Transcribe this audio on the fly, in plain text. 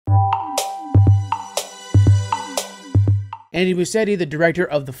Andy Muschietti, the director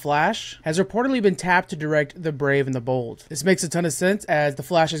of The Flash, has reportedly been tapped to direct The Brave and the Bold. This makes a ton of sense as The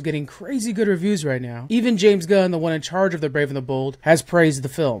Flash is getting crazy good reviews right now. Even James Gunn, the one in charge of The Brave and the Bold, has praised the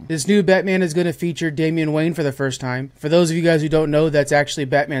film. This new Batman is going to feature Damian Wayne for the first time. For those of you guys who don't know, that's actually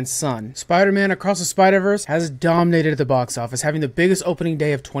Batman's son. Spider-Man Across the Spider-Verse has dominated the box office, having the biggest opening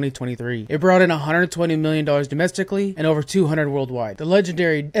day of 2023. It brought in $120 million domestically and over $200 worldwide. The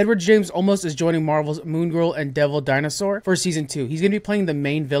legendary Edward James Olmos is joining Marvel's Moon Girl and Devil Dinosaur for Season 2. He's going to be playing the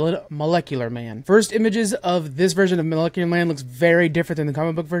main villain, Molecular Man. First images of this version of Molecular Man looks very different than the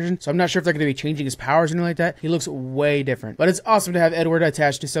comic book version, so I'm not sure if they're going to be changing his powers or anything like that. He looks way different. But it's awesome to have Edward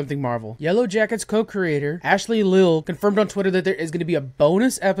attached to something Marvel. Yellowjackets co-creator Ashley Lill confirmed on Twitter that there is going to be a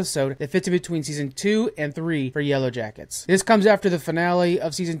bonus episode that fits in between Season 2 and 3 for Yellowjackets. This comes after the finale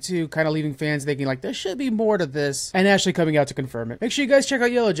of Season 2, kind of leaving fans thinking like there should be more to this, and Ashley coming out to confirm it. Make sure you guys check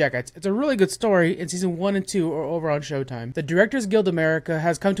out Yellowjackets. It's a really good story, and Season 1 and 2 are over on Showtime. The Directors Guild America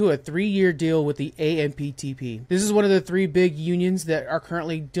has come to a 3-year deal with the AMPTP. This is one of the 3 big unions that are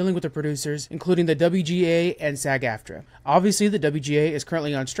currently dealing with the producers, including the WGA and SAG-AFTRA. Obviously, the WGA is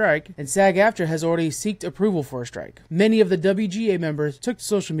currently on strike, and SAG-AFTRA has already sought approval for a strike. Many of the WGA members took to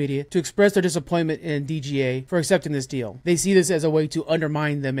social media to express their disappointment in DGA for accepting this deal. They see this as a way to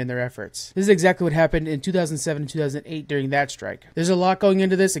undermine them in their efforts. This is exactly what happened in 2007 and 2008 during that strike. There's a lot going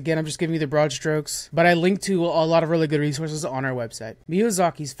into this. Again, I'm just giving you the broad strokes, but I linked to a lot of really good resources on our website.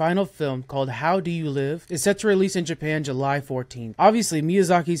 Miyazaki's final film, called How Do You Live, is set to release in Japan July 14th. Obviously,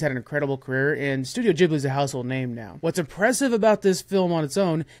 Miyazaki's had an incredible career, and Studio Ghibli is a household name now. What's impressive about this film on its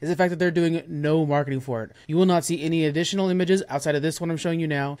own is the fact that they're doing no marketing for it. You will not see any additional images outside of this one I'm showing you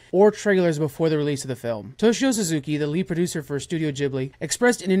now, or trailers before the release of the film. Toshio Suzuki, the lead producer for Studio Ghibli,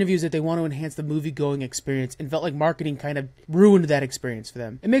 expressed in interviews that they want to enhance the movie-going experience and felt like marketing kind of ruined that experience for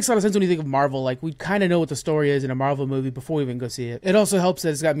them. It makes a lot of sense when you think of Marvel, like we kind of know what the story is in a Marvel movie before we even go see it. It also helps that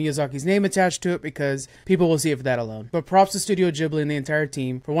it's got Miyazaki's name attached to it because people will see it for that alone. But props to Studio Ghibli and the entire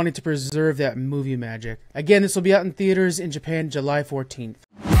team for wanting to preserve that movie magic. Again, this will be out in theaters in Japan July 14th.